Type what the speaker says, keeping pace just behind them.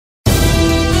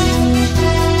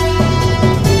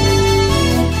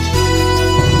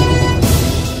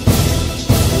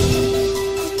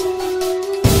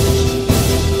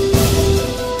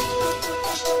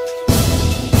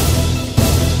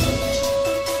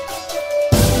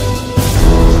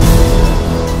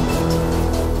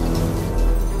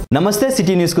నమస్తే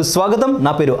city news కు స్వాగతం.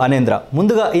 నా పేరు అనేంద్ర.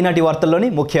 ముందుగా ఈనాటి వార్తల్లోని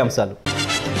ముఖ్యాంశాలు.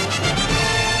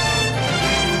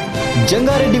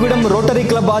 జంగారెడ్డిగూడెం రోటరీ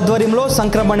క్లబ్ ఆధ్వర్యంలో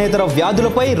సంక్రమణేతర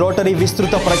వ్యాధులపై రోటరీ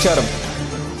విస్తృత ప్రచారం.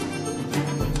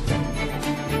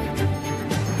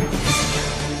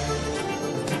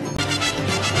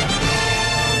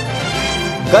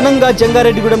 ఘనంగా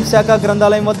జంగారెడ్డిగూడెం శాఖ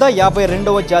గ్రంథాలయం వద్ద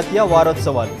 52వ జాతీయ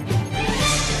వారోత్సవాలు.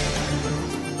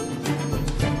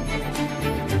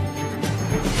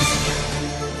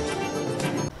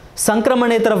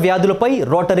 సంక్రమణేతర వ్యాధులపై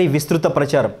రోటరీ విస్తృత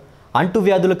ప్రచారం.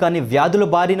 అంటువ్యాధులు కాని వ్యాధుల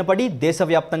బారిన పడి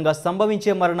దేశవ్యాప్తంగా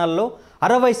సంభవించే మరణాల్లో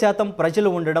 60% ప్రజలు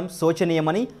ఉండడం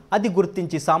శోచనీయమని అది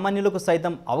గుర్తించి సామాన్యులకు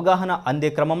సైతం అవగాహన అందే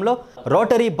క్రమంలో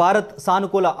రోటరీ భారత్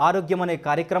సానుకూల ఆరోగ్యం అనే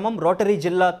కార్యక్రమం రోటరీ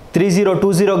జిల్లా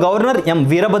 3020 గవర్నర్ ఎం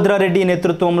వీరభద్రారెడ్డి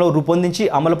నేతృత్వంలో రూపొందించి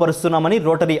అమలుపరుస్తున్నామని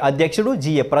రోటరీ అధ్యక్షుడు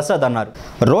జిఏ ప్రసాద్ అన్నారు.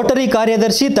 రోటరీ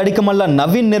కార్యదర్శి తడికమల్ల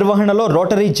నవీన్ నిర్వహణలో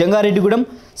రోటరీ జంగారెడ్డిగూడెం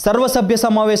సర్వసభ్య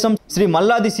సమావేశం శ్రీ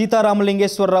మల్లాది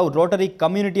సీతారామలింగేశ్వరరావు రోటరీ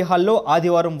కమ్యూనిటీ హాల్లో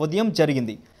ఆదివారం ఉదయం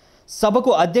జరిగింది.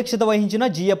 సభకు అధ్యక్షత వహించిన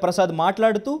జిఏ ప్రసాద్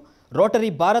మాట్లాడుతూ రోటరీ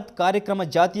భారత్ కార్యక్రమ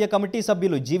జాతీయ కమిటీ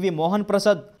సభ్యులు జీవి మోహన్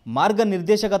ప్రసాద్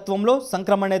మార్గనిర్దేశకత్వంలో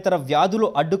సంక్రమణేతర వ్యాధులు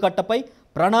అడ్డుకట్టపై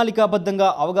ప్రణాళికాబద్ధంగా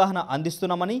అవగాహన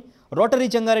అందిస్తున్నామని, రోటరీ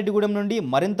జంగారెడ్డిగూడెం నుండి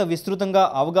మరింత విస్తృతంగా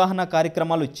అవగాహన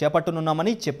కార్యక్రమాలు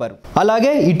చేపట్టనున్నామని చెప్పారు.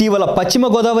 అలాగే ఇటీవల పశ్చిమ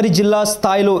గోదావరి జిల్లా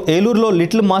స్థాయిలో ఏలూరులో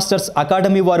లిటిల్ మాస్టర్స్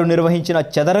అకాడమీ వారు నిర్వహించిన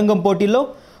చదరంగం పోటీల్లో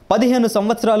 15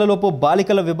 సంవత్సరాలలోపు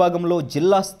బాలికల విభాగంలో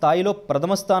జిల్లా స్థాయిలో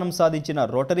ప్రథమ స్థానం సాధించిన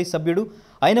రోటరీ సభ్యుడు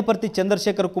అయినపర్తి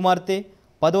చంద్రశేఖర్ కుమార్తె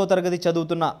 10వ తరగతి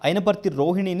చదువుతున్న అయినపర్తి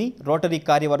రోహిణిని రోటరీ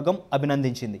కార్యవర్గం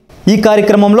అభినందించింది. ఈ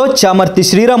కార్యక్రమంలో చామర్తి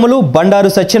శ్రీరాములు, బండారు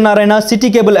సత్యనారాయణ, సిటీ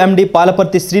కేబుల్ ఎండి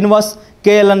పాలపర్తి శ్రీనివాస్,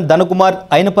 కేఎల్ఎన్ ధనకుమార్,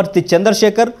 అయినపర్తి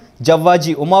చంద్రశేఖర్,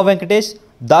 జవ్వాజీ ఉమా వెంకటేష్,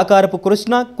 దాకారపు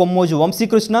కృష్ణ, కొమ్మోజు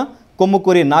వంశీకృష్ణ,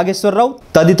 కొమ్ముకూరి నాగేశ్వరరావు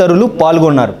తదితరులు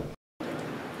పాల్గొన్నారు.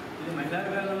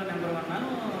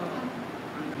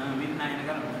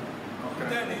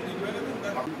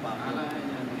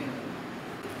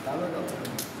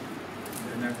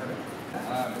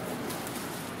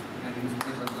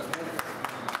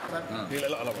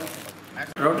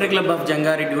 రోటరీ క్లబ్ ఆఫ్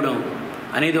జంగారెడ్డిగూడెం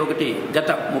అనేది ఒకటి గత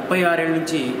 36 ఏళ్ళ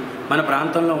నుంచి మన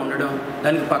ప్రాంతంలో ఉండడం,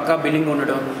 దానికి పక్కా బిల్డింగ్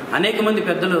ఉండడం, అనేక మంది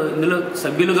పెద్దలు ఇందులో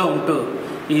సభ్యులుగా ఉంటూ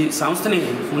ఈ సంస్థని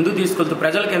ముందుకు తీసుకెళ్తూ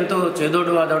ప్రజలకు ఎంతో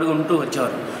చేదోడు వాదోడుగా ఉంటూ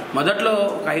వచ్చేవారు. మొదట్లో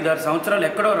ఒక 5-6 సంవత్సరాలు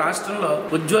ఎక్కడో రాష్ట్రంలో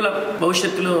ఉజ్వల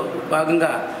భవిష్యత్తులో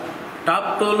భాగంగా టాప్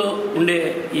 2లో ఉండే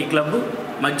ఈ క్లబ్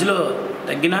మధ్యలో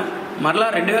తగ్గిన మరలా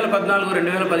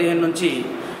 2014-2015 నుంచి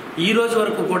ఈ రోజు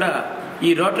వరకు కూడా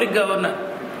ఈ రోటరీ గవర్నర్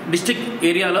డిస్ట్రిక్ట్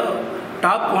ఏరియాలో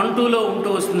టాప్ 1-2లో ఉంటూ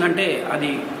వస్తుందంటే అది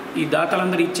ఈ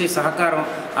దాతలందరూ ఇచ్చే సహకారం,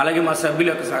 అలాగే మా సభ్యుల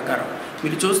యొక్క సహకారం.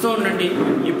 మీరు చూస్తూ ఉండండి,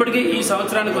 ఇప్పటికీ ఈ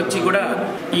సంవత్సరానికి వచ్చి కూడా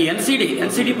ఈ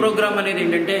ఎన్సిడి ప్రోగ్రామ్ అనేది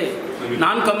ఏంటంటే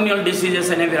నాన్ కమ్యూనల్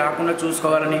డిసీజెస్ అనేవి రాకుండా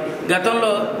చూసుకోవాలని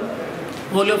గతంలో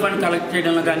పోలియో ఫండ్ కలెక్ట్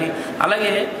చేయడంలో కానీ,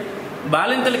 అలాగే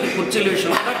బాలింతలకి కుర్చీల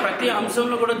విషయంలో ప్రతి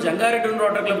అంశంలో కూడా జంగారెడ్డి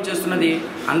రోటరీ క్లబ్ చేస్తున్నది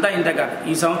అంతా ఇంత కాదు.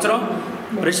 ఈ సంవత్సరం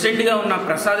ప్రెసిడెంట్గా ఉన్న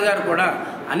ప్రసాద్ గారు కూడా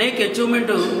అనేక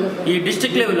అచీవ్మెంట్ ఈ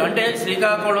డిస్ట్రిక్ట్ లెవెల్ అంటే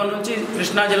శ్రీకాకుళం నుంచి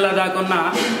కృష్ణా జిల్లా దాకా ఉన్న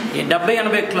ఈ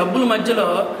 70-80 క్లబ్బుల మధ్యలో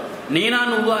నేనా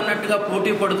నువ్వు అన్నట్టుగా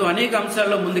పోటీ పడుతూ అనేక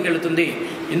అంశాల్లో ముందుకెళ్తుంది.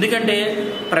 ఎందుకంటే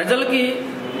ప్రజలకి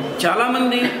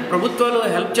చాలామంది ప్రభుత్వాలు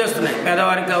హెల్ప్ చేస్తున్నాయి,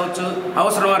 పేదవారికి కావచ్చు,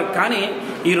 అవసరం వారికి. కానీ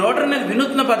ఈ రోటరీ అనేది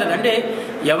వినూత్న పద్ధతి. అంటే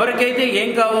ఎవరికైతే ఏం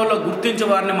కావాలో గుర్తించే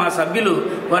వారిని మా సభ్యులు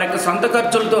వారి యొక్క సొంత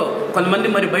ఖర్చులతో, కొంతమంది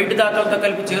మరి బయట దాతలతో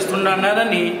కలిపి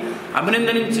చేస్తున్నదాన్ని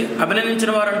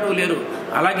అభినందించిన వారంటూ లేరు.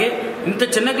 అలాగే ఇంత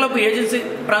చిన్న క్లబ్ ఏజెన్సీ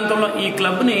ప్రాంతంలో ఈ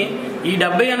క్లబ్ని ఈ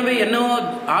 70-80 ఎన్నో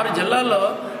 6 జిల్లాల్లో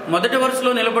మొదటి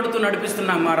వరుసలో నిలబడుతూ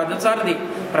నడిపిస్తున్న మా రథసారథి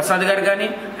ప్రసాద్ గారు కానీ,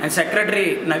 ఆయన సెక్రటరీ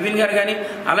నవీన్ గారు కానీ,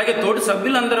 అలాగే తోటి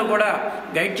సభ్యులందరూ కూడా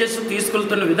గైడ్ చేస్తూ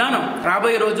తీసుకెళ్తున్న విధానం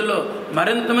రాబోయే రోజుల్లో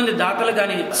మరింతమంది దాతలు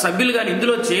కానీ సభ్యులు కానీ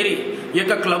ఇందులో చేరి ఈ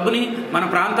యొక్క క్లబ్ని మన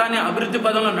ప్రాంతాన్ని అభివృద్ధి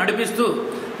పదంలో నడిపిస్తూ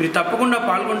మీరు తప్పకుండా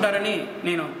పాల్గొంటారని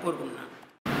నేను కోరుకుంటున్నాను.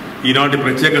 ఈనాటి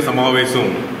ప్రత్యేక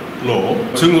సమావేశంలో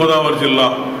పశ్చిమ గోదావరి జిల్లా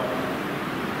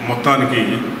మొత్తానికి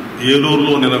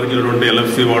ఏలూరులో నిర్వహించినటువంటి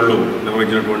ఎల్ఎఫ్సి వాళ్ళు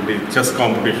నిర్వహించినటువంటి చెస్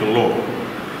కాంపిటీషన్లో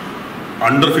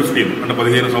అండర్ 15 అంటే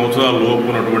 15 సంవత్సరాల లోపు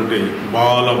ఉన్నటువంటి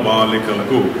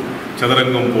బాలికలకు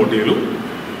చదరంగం పోటీలు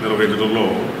నిర్వహించడంలో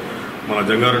మన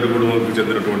జంగారెడ్డిగూడెంకి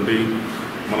చెందినటువంటి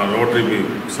మన రోటరీ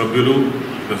సభ్యులు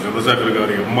చంద్రశేఖర్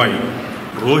గారి అమ్మాయి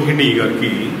రోహిణి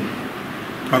గారికి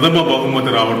ప్రథమ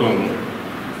బహుమతి రావడం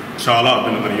చాలా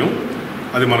అభినందనీయం.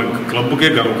 అది మన క్లబ్కే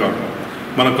గర్వకారణం.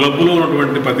 మన క్లబ్లో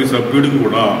ఉన్నటువంటి ప్రతి సభ్యుడికి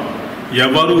కూడా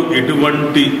ఎవరు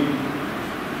ఎటువంటి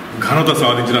ఘనత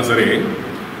సాధించినా సరే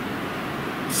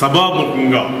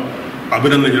సభాముఖంగా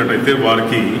అభినందించినట్టయితే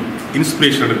వారికి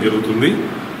ఇన్స్పిరేషన్ అనేది జరుగుతుంది.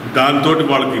 దాంతో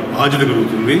వాళ్ళకి బాధ్యత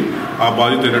కలుగుతుంది. ఆ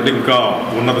బాధ్యత ఏంటంటే ఇంకా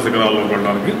ఉన్నత శిఖరాల్లో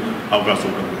పడడానికి అవకాశం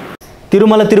ఉంటుంది.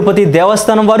 తిరుమల తిరుపతి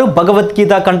దేవస్థానం వారు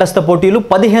భగవద్గీత కంఠస్థ పోటీలు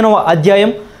 15వ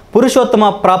అధ్యాయం పురుషోత్తమ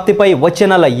ప్రాప్తిపై వచ్చే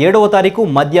నెల 7వ తారీఖు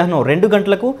మధ్యాహ్నం 2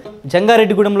 గంటలకు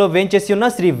జంగారెడ్డిగూడెంలో వేంచేసి ఉన్న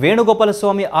శ్రీ వేణుగోపాల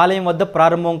స్వామి ఆలయం వద్ద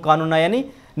ప్రారంభం కానున్నాయని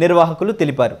నిర్వాహకులు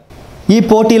తెలిపారు. ఈ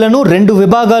పోటీలను 2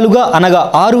 విభాగాలుగా అనగా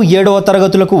 6, 7వ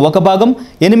తరగతులకు ఒక భాగం,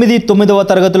 8, 9వ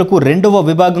తరగతులకు 2వ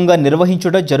విభాగంగా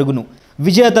నిర్వహించుట జరుగును.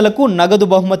 విజేతలకు నగదు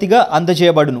బహుమతిగా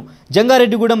అందజేయబడును.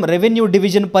 జంగారెడ్డిగూడెం రెవెన్యూ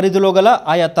డివిజన్ పరిధిలో గల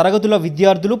ఆయా తరగతుల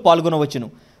విద్యార్థులు పాల్గొనవచ్చును.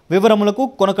 వివరములకు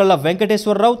కొనకళ్ళ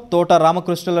వెంకటేశ్వరరావు, తోట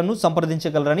రామకృష్ణలను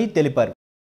సంప్రదించగలరని తెలిపారు.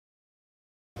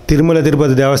 తిరుమల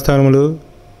తిరుపతి దేవస్థానములు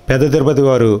పెద్ద తిరుపతి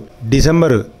వారు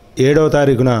డిసెంబర్ 7వ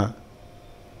తారీఖున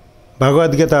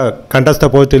భగవద్గీత కంఠస్థ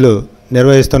పోటీలు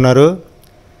నిర్వహిస్తున్నారు.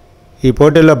 ఈ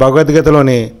పోటీల్లో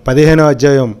భగవద్గీతలోని 15వ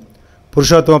అధ్యాయం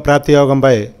పురుషోత్తమ ప్రాప్తి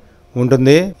యోగంపై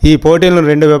ఉంటుంది. ఈ పోటీలను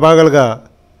 2 విభాగాలుగా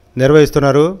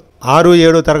నిర్వహిస్తున్నారు. 6,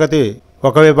 7 తరగతి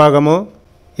ఒక విభాగము,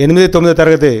 8, 9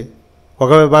 తరగతి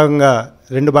ఒక విభాగంగా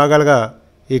 2 భాగాలుగా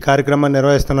ఈ కార్యక్రమాన్ని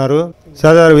నిర్వహిస్తున్నారు.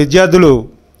 సాధారణ విద్యార్థులు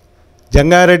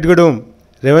జంగారెడ్డిగూడెం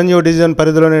రెవెన్యూ డివిజన్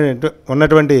పరిధిలోనే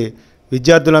ఉన్నటువంటి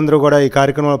విద్యార్థులందరూ కూడా ఈ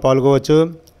కార్యక్రమంలో పాల్గొవచ్చు.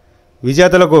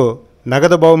 విజేతలకు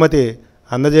నగదు బహుమతి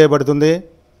అందజేయబడుతుంది.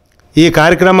 ఈ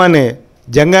కార్యక్రమాన్ని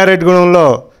జంగారెడ్డిగూడెంలో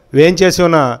వేంచేసి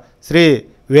ఉన్న శ్రీ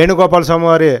వేణుగోపాల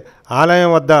స్వామివారి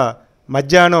ఆలయం వద్ద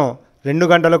మధ్యాహ్నం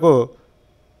 2 గంటలకు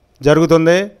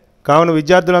జరుగుతుంది. కావున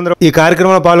విద్యార్థులందరూ ఈ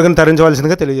కార్యక్రమంలో పాల్గొని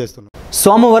తరించవలసిందిగా తెలియజేస్తున్నాం.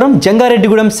 సోమవారం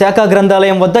జంగారెడ్డిగూడెం శాఖ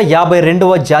గ్రంథాలయం వద్ద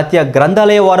 52వ జాతీయ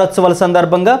గ్రంథాలయ వారోత్సవాల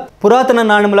సందర్భంగా పురాతన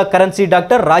నాణెముల కరెన్సీ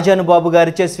డాక్టర్ రాజానుబాబు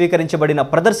గారిచే స్వీకరించబడిన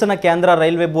ప్రదర్శన కేంద్ర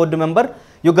రైల్వే బోర్డు మెంబర్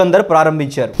యుగంధర్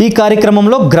ప్రారంభించారు. ఈ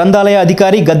కార్యక్రమంలో గ్రంథాలయ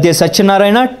అధికారి గద్దె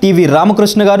సత్యనారాయణ, టీవీ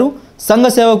రామకృష్ణ గారు, సంఘ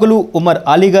సేవకులు ఉమర్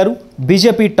అలీ గారు,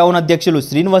 బీజేపీ టౌన్ అధ్యక్షులు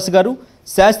శ్రీనివాస్ గారు,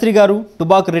 శాస్త్రి గారు,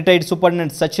 టుబాక్ రిటైర్డ్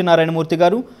సూపరింటెండెంట్ సత్యనారాయణమూర్తి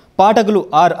గారు, పాఠకులు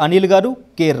ఆర్ అనిల్ గారు,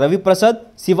 కె రవిప్రసాద్,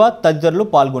 శివ తదితరులు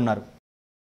పాల్గొన్నారు.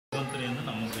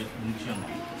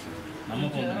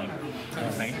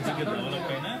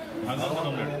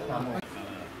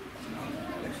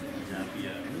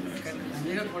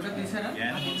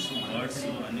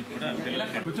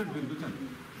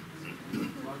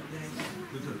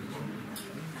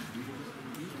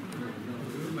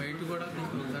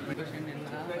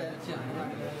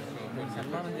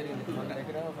 సన్మానం జరిగింది మన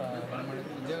దగ్గర ఒక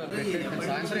 12 ఉద్యోగాలు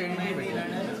సాయంత్రం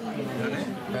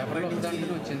పేపర్లో ఒక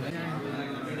దాంట్లో వచ్చింది.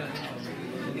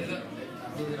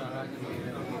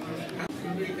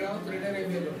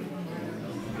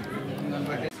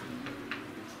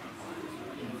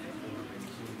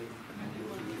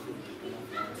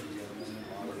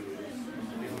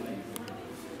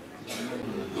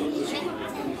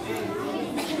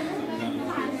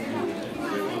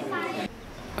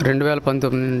 రెండు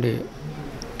 2019 నుండి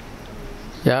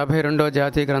 52వ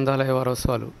జాతీయ గ్రంథాలయ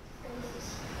వారోత్సవాలు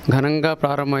ఘనంగా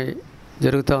ప్రారంభమై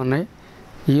జరుగుతూ ఉన్నాయి.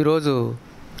 ఈరోజు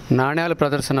నాణ్యాల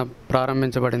ప్రదర్శన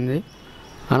ప్రారంభించబడింది.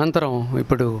 అనంతరం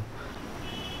ఇప్పుడు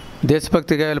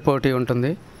దేశభక్తి గేయాల పోటీ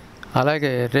ఉంటుంది.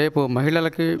 అలాగే రేపు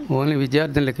మహిళలకి, ఓన్లీ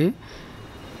విద్యార్థులకి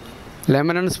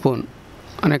లెమన్ అండ్ స్పూన్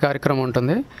అనే కార్యక్రమం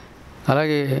ఉంటుంది.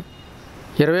 అలాగే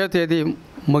 20వ తేదీ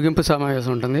ముగింపు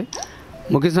సమావేశం ఉంటుంది.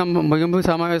 ముగింపు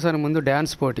సమావేశానికి ముందు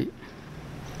డ్యాన్స్ పోటీ,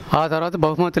 ఆ తర్వాత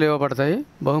బహుమతులు ఇవ్వబడతాయి.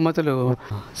 బహుమతులు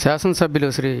శాసనసభ్యులు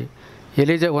శ్రీ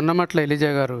ఉన్నమట్ల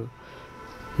ఎలిజా గారు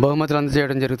బహుమతులు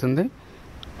అందజేయడం జరుగుతుంది.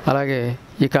 అలాగే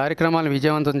ఈ కార్యక్రమాలను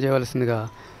విజయవంతం చేయవలసిందిగా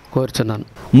కోరుచున్నాను.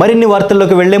 మరిన్ని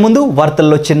వార్తల్లోకి వెళ్లే ముందు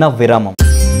వార్తల్లో చిన్న విరామం.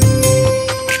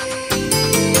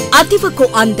 అతివకు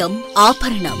అందం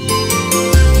ఆభరణం.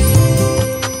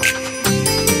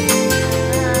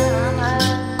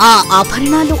 ఆ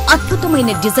ఆభరణాలు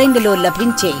అద్భుతమైన డిజైన్లలో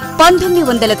లభించే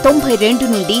 1992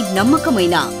 నుండి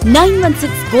నమ్మకమైన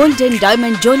 916 gold and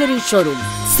diamond jewellery showroom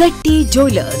city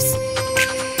jewellers.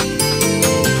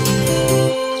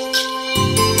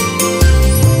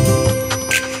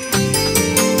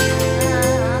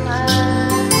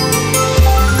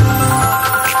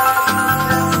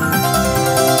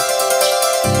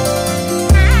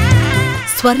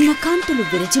 స్వర్ణకాంతులు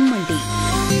విరజిమ్మండి.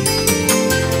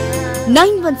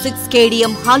 916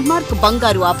 KDM hallmark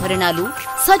బంగారు ఆభరణాలు,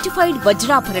 సర్టిఫైడ్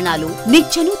వజ్రాభరణాలు,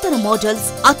 నిత్యనూతన మోడల్స్,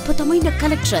 అద్భుతమైన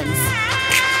కలెక్షన్స్.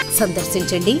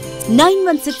 సందర్శించండి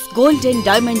 916 gold and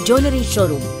diamond jewellery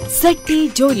showroom city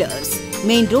jewellers,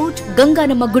 main road,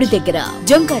 Ganganamma గుడి దగ్గర,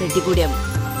 జంగారెడ్డిగూడెం.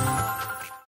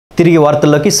 తిరిగి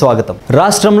వార్తల్లోకి స్వాగతం.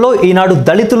 రాష్ట్రంలో ఈనాడు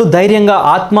దళితులు ధైర్యంగా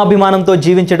ఆత్మాభిమానంతో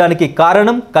జీవించడానికి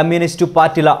కారణం కమ్యూనిస్టు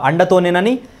పార్టీల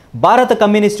అండతోనేనని భారత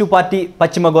కమ్యూనిస్టు పార్టీ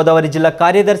పశ్చిమ గోదావరి జిల్లా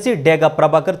కార్యదర్శి డేగా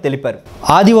ప్రభాకర్ తెలిపారు.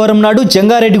 ఆదివారం నాడు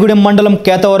జంగారెడ్డిగూడెం మండలం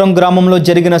కేతవరం గ్రామంలో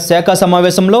జరిగిన శాఖ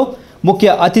సమావేశంలో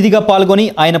ముఖ్య అతిథిగా పాల్గొని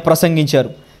ఆయన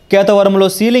ప్రసంగించారు. కేతవరంలో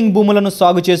సీలింగ్ భూములను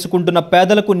సాగు చేసుకుంటున్న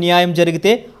పేదలకు న్యాయం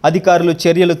జరిగితే అధికారులు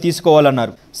చర్యలు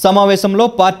తీసుకోవాలన్నారు. సమావేశంలో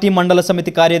పార్టీ మండల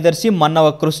సమితి కార్యదర్శి మన్నవ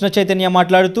కృష్ణ చైతన్య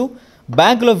మాట్లాడుతూ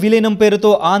బ్యాంకులో విలీనం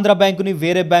పేరుతో ఆంధ్ర బ్యాంకుని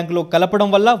వేరే బ్యాంకులో కలపడం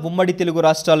వల్ల ఉమ్మడి తెలుగు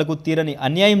రాష్ట్రాలకు తీరని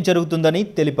అన్యాయం జరుగుతుందని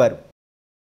తెలిపారు.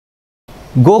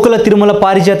 గోకుల తిరుమల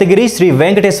పారిజాతగిరి శ్రీ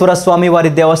వెంకటేశ్వర స్వామివారి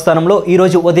దేవస్థానంలో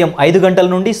ఈరోజు ఉదయం 5 గంటల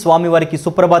నుండి స్వామివారికి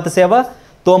సుప్రభాత సేవ,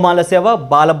 తోమాల సేవ,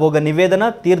 బాలభోగ నివేదన,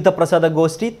 తీర్థప్రసాద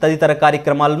గోష్ఠి తదితర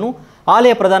కార్యక్రమాలను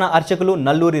ఆలయ ప్రధాన అర్చకులు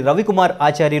నల్లూరి రవికుమార్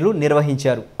ఆచార్యులు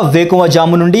నిర్వహించారు.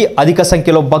 వేకువజాము నుండి అధిక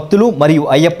సంఖ్యలో భక్తులు మరియు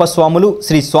అయ్యప్ప స్వాములు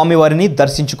శ్రీ స్వామివారిని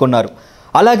దర్శించుకున్నారు.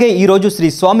 అలాగే ఈరోజు శ్రీ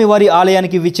స్వామివారి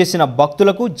ఆలయానికి విచ్చేసిన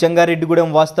భక్తులకు జంగారెడ్డిగూడెం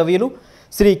వాస్తవ్యులు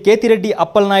శ్రీ కేతిరెడ్డి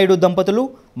అప్పలనాయుడు దంపతులు,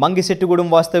 మంగిశెట్టిగూడెం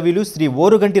వాస్తవ్యులు శ్రీ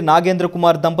ఓరుగంటి నాగేంద్ర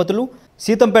కుమార్ దంపతులు,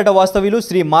 సీతంపేట వాస్తవ్యులు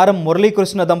శ్రీ మారం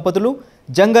మురళీకృష్ణ దంపతులు,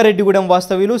 జంగారెడ్డిగూడెం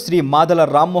వాస్తవ్యులు శ్రీ మాదల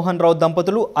రామ్మోహన్ రావు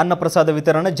దంపతులు అన్నప్రసాద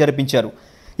వితరణ జరిపించారు.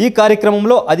 ఈ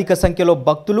కార్యక్రమంలో అధిక సంఖ్యలో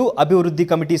భక్తులు, అభివృద్ధి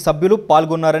కమిటీ సభ్యులు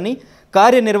పాల్గొన్నారని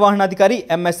కార్యనిర్వహణాధికారి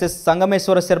ఎంఎస్ఎస్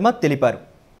సంగమేశ్వర శర్మ తెలిపారు.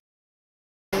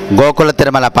 గోకుల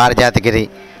తిరుమల పారిజాతగిరి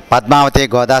పద్మావతి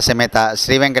గోదా సమేత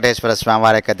శ్రీ వెంకటేశ్వర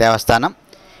స్వామివారి యొక్క దేవస్థానం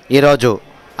ఈరోజు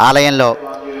ఆలయంలో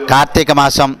కార్తీక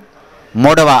మాసం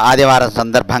 3వ ఆదివారం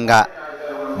సందర్భంగా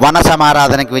వన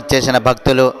సమారాధనకు విచ్చేసిన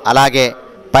భక్తులు, అలాగే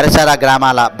పరిసర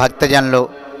గ్రామాల భక్తజనులు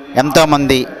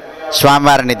ఎంతోమంది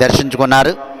స్వామివారిని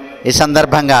దర్శించుకున్నారు. ఈ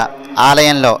సందర్భంగా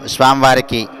ఆలయంలో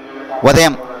స్వామివారికి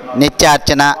ఉదయం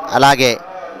నిత్యార్చన, అలాగే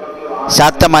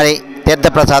శాత్తమరి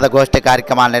తీర్థప్రసాద గోష్ఠి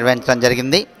కార్యక్రమాలు నిర్వహించడం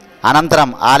జరిగింది. అనంతరం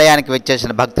ఆలయానికి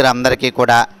విచ్చేసిన భక్తులందరికీ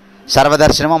కూడా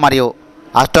సర్వదర్శనము మరియు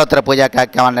అష్టోత్తర పూజా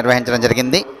కార్యక్రమాలు నిర్వహించడం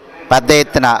జరిగింది. పెద్ద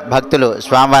ఎత్తున భక్తులు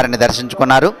స్వామివారిని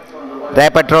దర్శించుకున్నారు.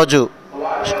 రేపటి రోజు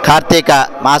కార్తీక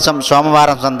మాసం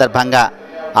సోమవారం సందర్భంగా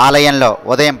ఆలయంలో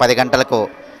ఉదయం 10 గంటలకు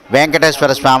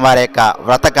వెంకటేశ్వర స్వామివారి యొక్క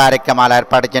వ్రత కార్యక్రమాలు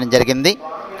ఏర్పాటు చేయడం జరిగింది.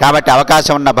 కాబట్టి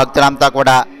అవకాశం ఉన్న భక్తులంతా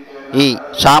కూడా ఈ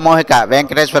సామూహిక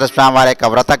వెంకటేశ్వర స్వామివారి యొక్క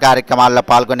వ్రత కార్యక్రమాల్లో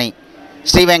పాల్గొని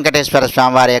శ్రీ వెంకటేశ్వర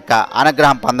స్వామివారి యొక్క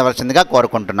అనుగ్రహం పొందవలసిందిగా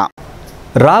కోరుకుంటున్నాం.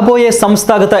 రాబోయే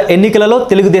సంస్థాగత ఎన్నికలలో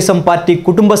తెలుగుదేశం పార్టీ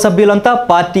కుటుంబ సభ్యులంతా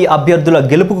పార్టీ అభ్యర్థుల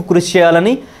గెలుపుకు కృషి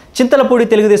చేయాలని చింతలపూడి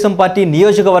తెలుగుదేశం పార్టీ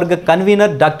నియోజకవర్గ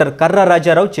కన్వీనర్ డాక్టర్ కర్ర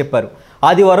రాజారావు చెప్పారు.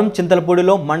 ఆదివారం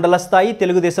చింతలపూడిలో మండల స్థాయి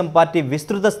తెలుగుదేశం పార్టీ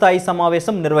విస్తృత స్థాయి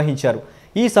సమావేశం నిర్వహించారు.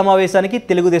 ఈ సమావేశానికి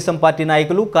తెలుగుదేశం పార్టీ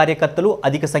నాయకులు, కార్యకర్తలు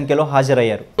అధిక సంఖ్యలో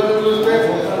హాజరయ్యారు.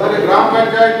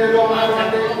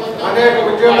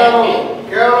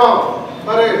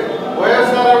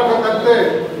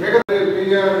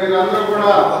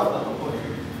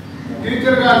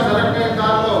 టీచర్గా సెలెక్ట్ అయిన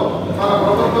దానిలో మన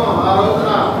ప్రభుత్వం ఆ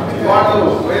రోజున వాళ్ళు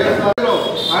వైఎస్ఆర్లో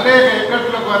అనేక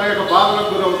ఇక్కట్లకు, అనేక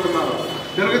బాధలకు గురవుతున్నారు.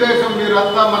 తెలుగుదేశం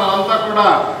మీరంతా మనమంతా కూడా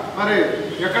మరి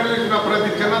ఎక్కడ చూసిన ప్రతి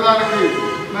చిన్నదానికి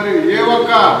మరి ఏ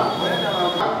ఒక్క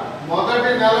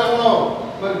మొదటి నెలల్లో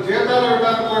మరి జీతాలు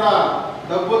ఇవ్వడానికి కూడా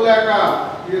డబ్బులు లేక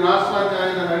ఈ రాష్ట్రాన్ని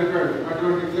ఆయన నడిపాడు.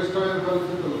 అటువంటి క్లిష్టమైన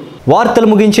పరిస్థితులు. వార్తలు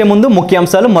ముగించే ముందు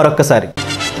ముఖ్యాంశాలు మరొక్కసారి.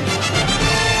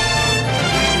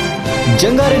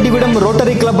 జంగారెడ్డిగూడెం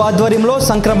రోటరీ క్లబ్ ఆధ్వర్యంలో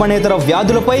సంక్రమణేతర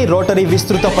వ్యాధులపై రోటరీ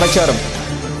విస్తృత ప్రచారం.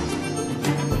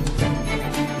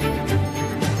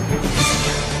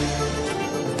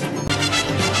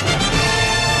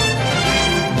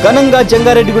 ఘనంగా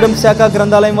జంగారెడ్డిగూడెం శాఖ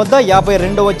గ్రంథాలయం వద్ద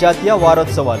 52వ జాతీయ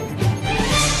వారోత్సవాలు.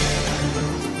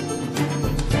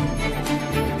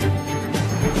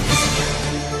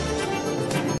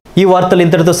 ఈ వార్తలు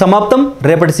ఇంతటితో సమాప్తం.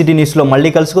 రేపటి సిటీ న్యూస్లో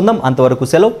మళ్ళీ కలుసుకుందాం. అంతవరకు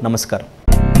సెలవు. నమస్కారం.